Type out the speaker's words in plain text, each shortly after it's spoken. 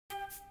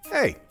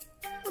Hey,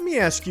 let me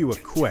ask you a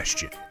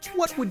question.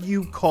 What would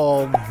you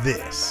call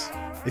this?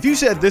 If you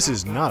said this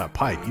is not a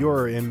pipe,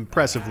 you're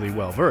impressively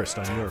well versed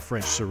on your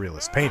French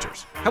surrealist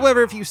painters.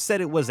 However, if you said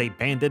it was a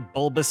banded,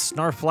 bulbous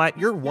snarflat,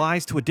 you're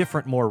wise to a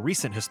different, more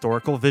recent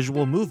historical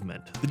visual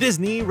movement, the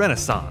Disney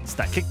Renaissance,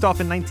 that kicked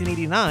off in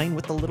 1989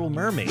 with The Little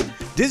Mermaid.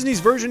 Disney's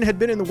version had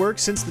been in the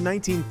works since the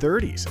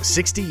 1930s, a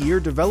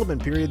 60-year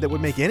development period that would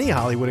make any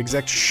Hollywood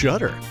exec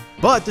shudder.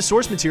 But the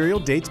source material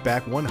dates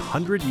back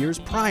 100 years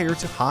prior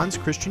to Hans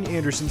Christian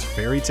Andersen's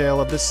fairy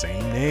tale of the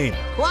same name.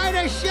 Quite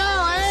a show,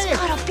 eh?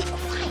 Scott, be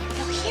quiet.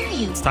 They'll hear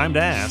you. It's time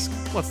to ask,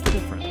 what's the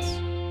difference?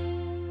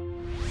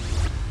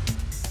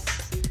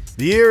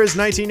 The year is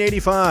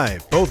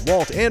 1985. Both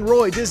Walt and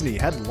Roy Disney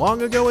had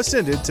long ago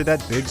ascended to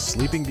that big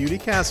Sleeping Beauty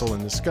castle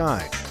in the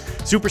sky.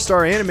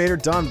 Superstar animator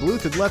Don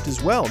Bluth had left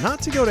as well,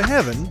 not to go to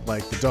heaven,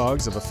 like the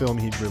dogs of a film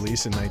he'd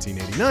release in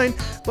 1989,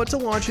 but to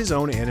launch his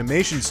own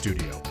animation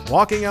studio,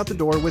 walking out the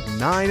door with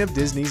 9 of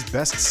Disney's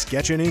best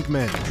sketch and ink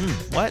men.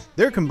 What?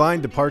 Their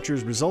combined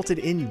departures resulted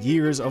in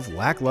years of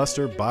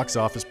lackluster box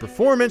office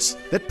performance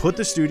that put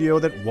the studio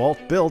that Walt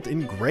built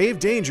in grave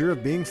danger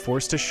of being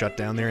forced to shut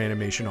down their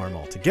animation arm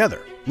altogether.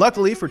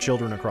 Luckily for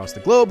children across the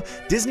globe,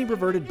 Disney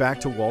reverted back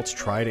to Walt's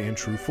tried and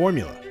true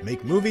formula: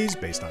 make movies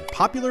based on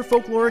popular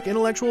folkloric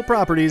intellectual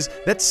properties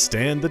that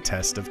stand the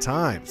test of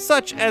time.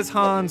 Such as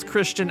Hans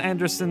Christian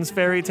Andersen's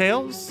fairy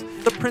tales,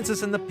 The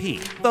Princess and the Pea,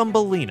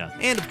 Thumbelina,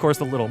 and of course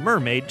The Little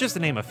Mermaid, just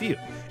to name a few.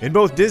 In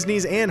both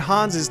Disney's and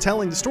Hans's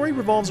telling, the story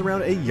revolves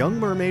around a young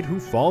mermaid who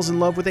falls in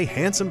love with a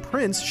handsome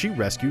prince she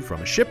rescued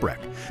from a shipwreck.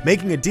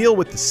 Making a deal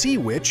with the sea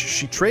witch,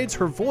 she trades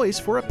her voice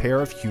for a pair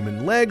of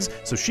human legs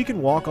so she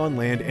can walk on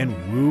land and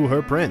woo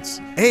her prince.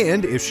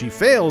 And if she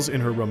fails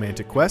in her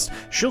romantic quest,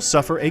 she'll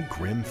suffer a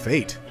grim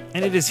fate.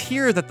 And it is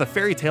here that the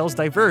fairy tales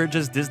diverge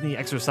as Disney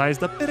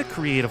exercised a bit of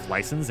creative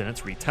license in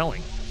its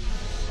retelling.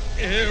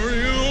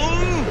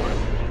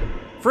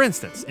 For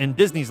instance, in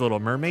Disney's Little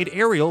Mermaid,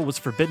 Ariel was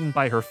forbidden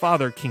by her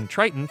father, King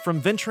Triton,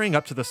 from venturing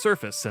up to the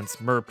surface since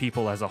mer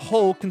people as a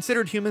whole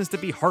considered humans to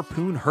be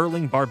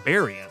harpoon-hurling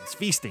barbarians,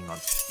 feasting on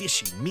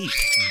fishy meat.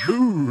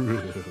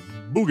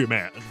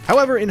 Boogeyman.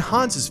 However, in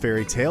Hans's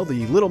fairy tale,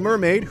 the Little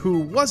Mermaid, who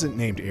wasn't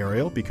named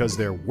Ariel because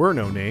there were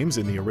no names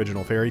in the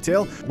original fairy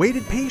tale,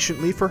 waited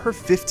patiently for her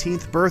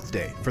 15th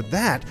birthday, for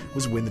that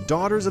was when the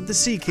daughters of the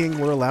Sea King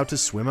were allowed to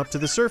swim up to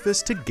the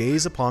surface to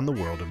gaze upon the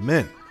world of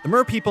men. The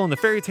mer people in the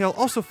fairy tale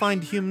also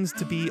find humans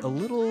to be a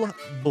little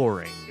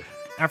boring.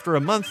 After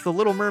a month, the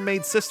Little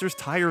Mermaid sisters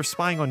tire of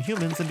spying on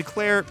humans and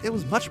declare it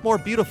was much more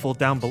beautiful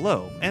down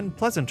below and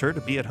pleasanter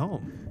to be at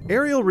home.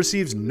 Ariel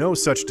receives no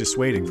such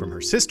dissuading from her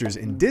sisters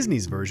in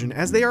Disney's version,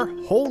 as they are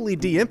wholly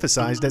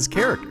de-emphasized as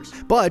characters.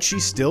 But she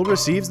still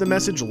receives the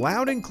message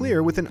loud and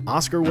clear with an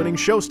Oscar-winning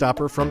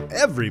showstopper from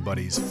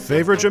everybody's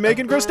favorite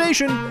Jamaican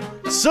crustacean,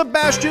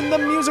 Sebastian the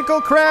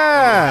Musical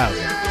Crab!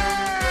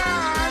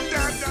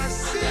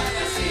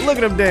 Look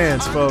at him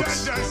dance,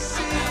 folks.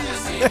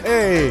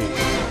 Hey!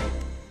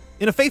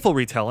 In a faithful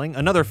retelling,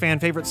 another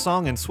fan-favorite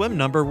song and swim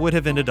number would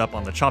have ended up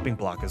on the chopping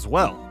block as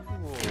well.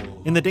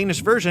 In the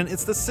Danish version,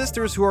 it's the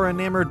sisters who are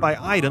enamored by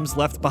items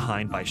left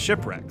behind by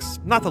shipwrecks,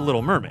 not the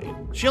Little Mermaid.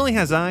 She only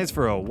has eyes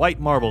for a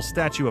white marble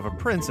statue of a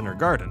prince in her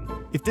garden.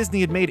 If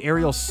Disney had made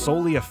Ariel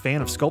solely a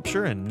fan of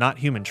sculpture and not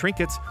human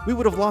trinkets, we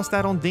would have lost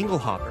out on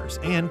dinglehoppers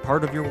and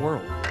part of your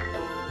world.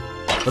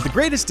 But the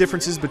greatest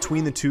differences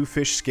between the two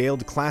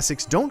fish-scaled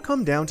classics don't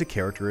come down to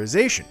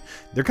characterization.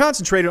 They're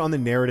concentrated on the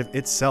narrative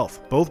itself,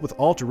 both with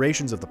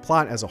alterations of the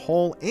plot as a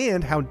whole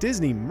and how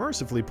Disney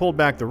mercifully pulled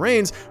back the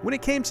reins when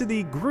it came to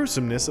the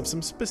gruesomeness of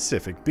some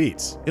specific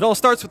beats. It all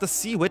starts with the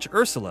sea witch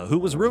Ursula, who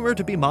was rumored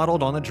to be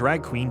modeled on the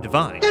drag queen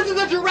Divine. This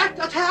is a direct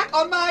attack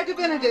on my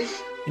divinity.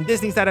 In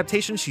Disney's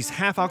adaptation, she's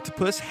half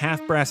octopus,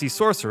 half brassy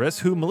sorceress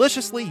who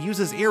maliciously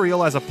uses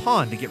Ariel as a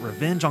pawn to get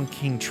revenge on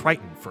King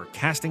Triton for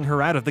casting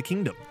her out of the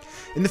kingdom.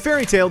 In the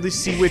fairy tale, the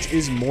sea witch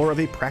is more of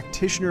a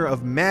practitioner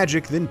of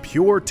magic than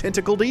pure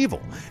tentacled evil.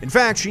 In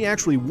fact, she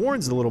actually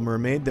warns the Little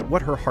Mermaid that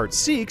what her heart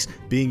seeks,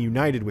 being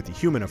united with the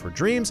human of her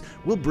dreams,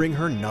 will bring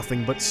her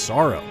nothing but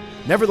sorrow.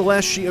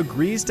 Nevertheless, she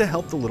agrees to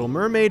help the Little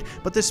Mermaid,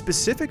 but the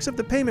specifics of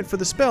the payment for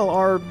the spell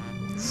are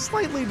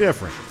slightly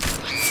different.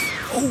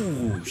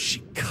 Oh, she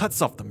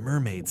cuts off the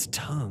mermaid's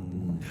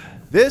tongue.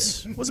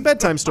 This was a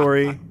bedtime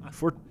story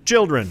for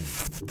children.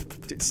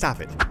 Stop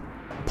it.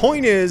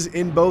 Point is,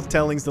 in both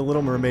tellings, the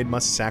Little Mermaid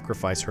must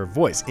sacrifice her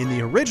voice. In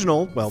the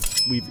original, well,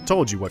 we've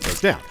told you what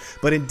goes down.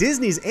 But in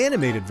Disney's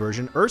animated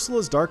version,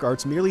 Ursula's dark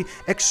arts merely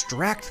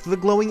extract the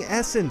glowing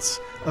essence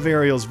of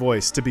Ariel's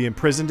voice to be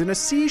imprisoned in a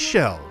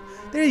seashell.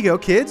 There you go,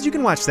 kids, you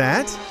can watch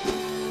that.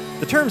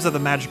 The terms of the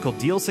magical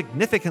deal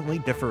significantly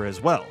differ as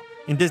well.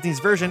 In Disney's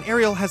version,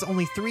 Ariel has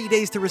only 3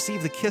 days to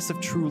receive the kiss of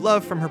true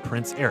love from her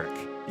prince Eric.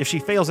 If she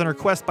fails in her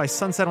quest by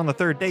sunset on the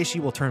 3rd day, she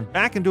will turn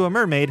back into a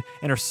mermaid,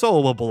 and her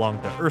soul will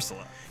belong to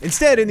Ursula.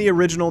 Instead, in the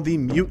original, the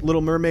mute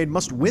Little Mermaid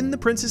must win the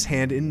prince's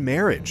hand in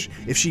marriage.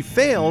 If she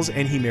fails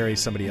and he marries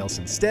somebody else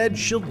instead,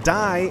 she'll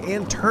die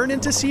and turn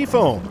into sea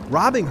foam,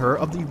 robbing her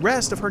of the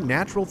rest of her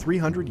natural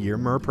 300-year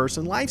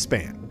merperson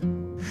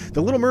lifespan.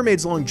 The Little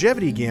Mermaid's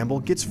longevity gamble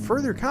gets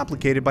further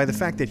complicated by the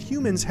fact that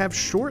humans have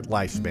short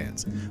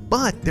lifespans,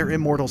 but their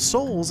immortal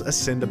souls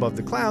ascend above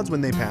the clouds when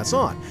they pass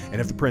on,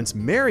 and if the prince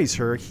marries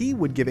her, he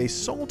would give a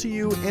soul to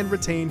you and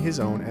retain his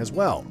own as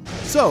well.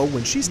 So,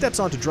 when she steps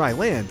onto dry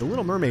land, the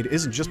Little Mermaid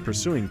isn't just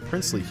pursuing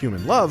princely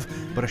human love,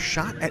 but a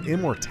shot at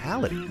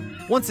immortality.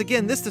 Once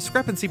again, this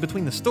discrepancy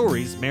between the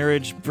stories,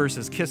 marriage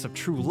versus kiss of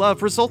true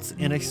love, results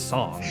in a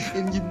song.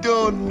 And you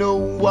don't know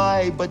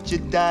why, but you're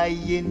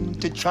dying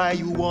to try.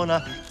 You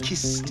wanna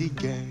kiss the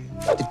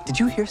guy. Did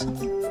you hear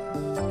something?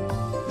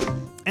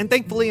 And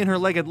thankfully, in her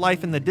legged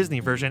life in the Disney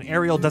version,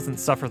 Ariel doesn't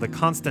suffer the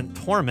constant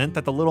torment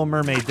that the Little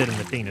Mermaid did in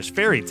the Danish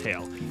fairy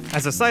tale.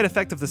 As a side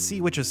effect of the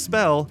Sea Witch's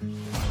spell,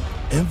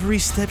 every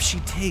step she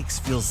takes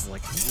feels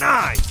like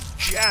knives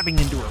jabbing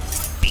into her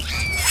feet,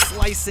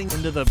 slicing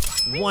into the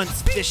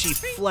once fishy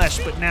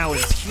flesh, but now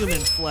is human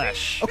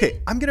flesh. Okay,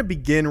 I'm gonna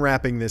begin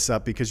wrapping this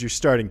up because you're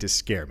starting to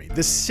scare me.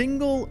 The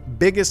single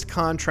biggest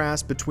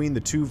contrast between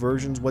the two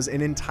versions was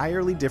an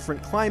entirely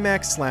different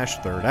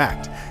climax/third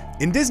act.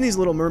 In Disney's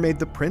Little Mermaid,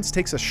 the prince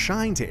takes a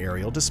shine to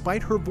Ariel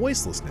despite her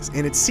voicelessness,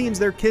 and it seems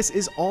their kiss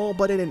is all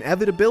but an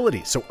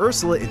inevitability, so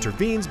Ursula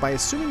intervenes by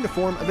assuming the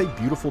form of a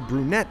beautiful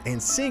brunette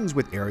and sings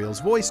with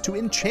Ariel's voice to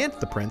enchant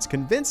the prince,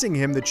 convincing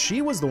him that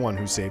she was the one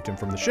who saved him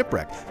from the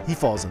shipwreck. He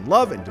falls in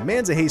love and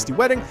demands a hasty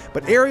wedding,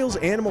 but Ariel's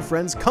animal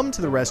friends come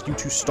to the rescue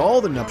to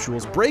stall the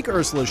nuptials, break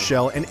Ursula's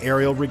shell, and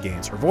Ariel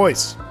regains her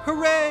voice.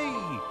 Hooray!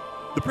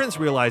 The prince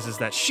realizes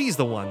that she's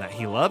the one that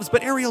he loves,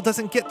 but Ariel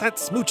doesn't get that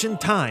smooch in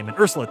time, and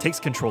Ursula takes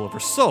control of her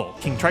soul.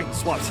 King Triton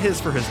swaps his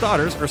for his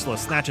daughter's, Ursula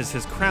snatches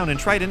his crown and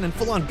trident, and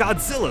full-on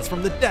Godzilla's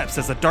from the depths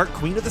as the Dark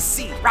Queen of the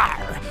Sea.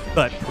 Rawr!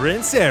 But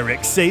Prince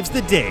Eric saves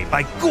the day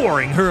by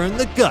goring her in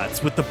the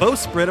guts with the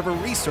bowsprit of a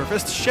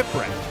resurfaced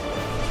shipwreck.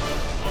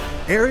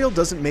 Ariel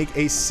doesn't make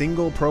a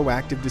single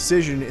proactive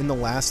decision in the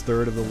last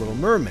third of The Little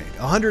Mermaid.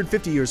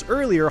 150 years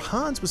earlier,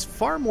 Hans was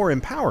far more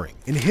empowering.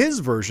 In his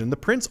version, the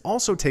prince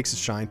also takes a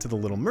shine to the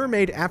Little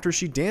Mermaid after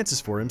she dances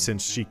for him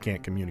since she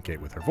can't communicate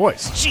with her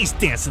voice. She's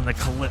dancing the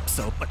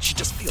calypso, but she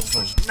just feels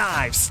those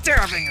knives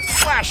stabbing and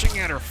slashing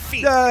at her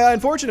feet.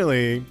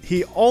 Unfortunately,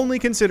 he only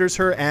considers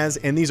her as,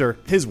 and these are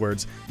his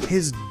words,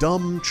 his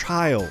dumb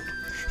child.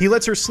 He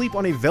lets her sleep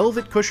on a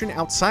velvet cushion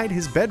outside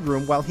his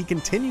bedroom while he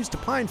continues to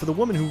pine for the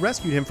woman who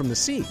rescued him from the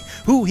sea,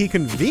 who he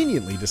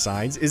conveniently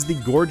decides is the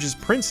gorgeous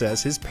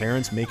princess his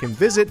parents make him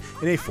visit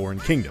in a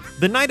foreign kingdom.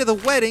 The night of the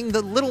wedding,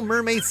 the Little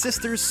Mermaid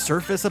sisters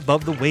surface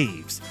above the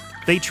waves.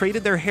 They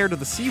traded their hair to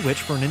the Sea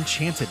Witch for an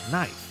enchanted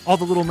knife. All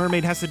the Little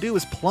Mermaid has to do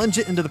is plunge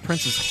it into the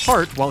prince's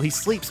heart while he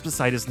sleeps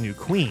beside his new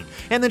queen.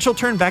 And then she'll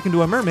turn back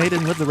into a mermaid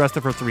and live the rest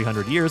of her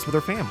 300 years with her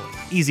family.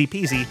 Easy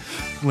peasy,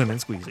 lemon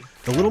squeezy.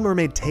 The Little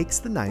Mermaid takes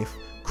the knife,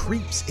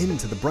 creeps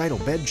into the bridal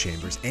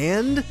bedchambers,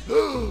 and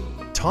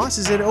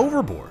tosses it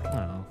overboard.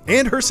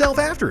 And herself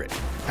after it.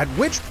 At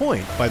which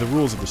point, by the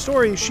rules of the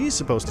story, she's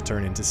supposed to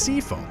turn into sea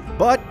foam.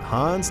 But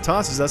Hans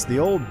tosses us the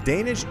old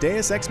Danish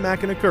Deus Ex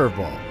Machina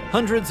curveball.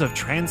 Hundreds of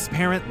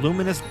transparent,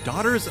 luminous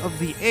daughters of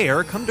the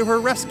air come to her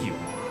rescue.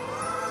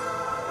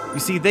 You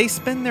see, they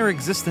spend their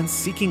existence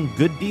seeking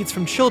good deeds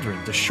from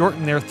children to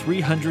shorten their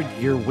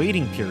 300-year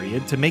waiting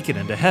period to make it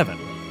into heaven.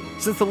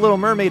 Since the Little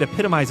Mermaid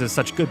epitomizes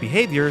such good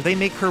behavior, they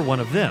make her one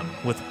of them,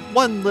 with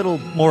one little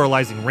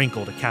moralizing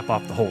wrinkle to cap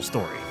off the whole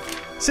story.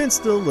 Since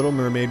The Little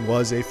Mermaid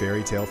was a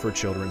fairy tale for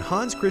children,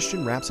 Hans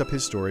Christian wraps up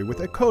his story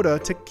with a coda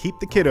to keep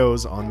the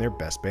kiddos on their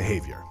best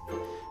behavior.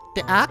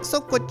 The acts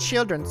of good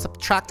children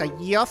subtract a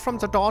year from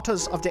the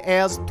daughters of the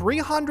air's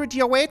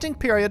 300-year waiting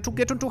period to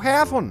get into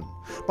heaven.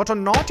 But a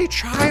naughty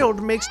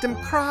child makes them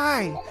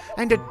cry,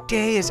 and a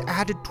day is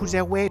added to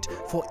their wait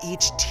for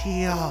each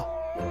tear.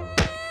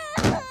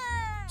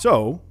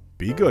 So,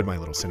 be good, my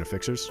little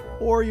CineFixers,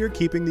 or you're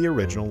keeping the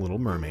original Little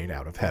Mermaid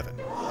out of heaven.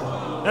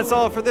 That's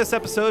all for this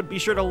episode. Be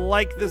sure to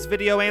like this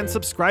video and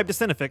subscribe to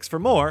CineFix for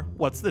more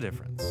What's the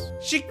Difference?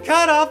 She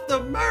cut off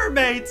the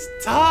mermaid's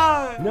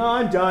tongue! No,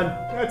 I'm done.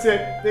 That's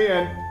it. The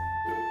end.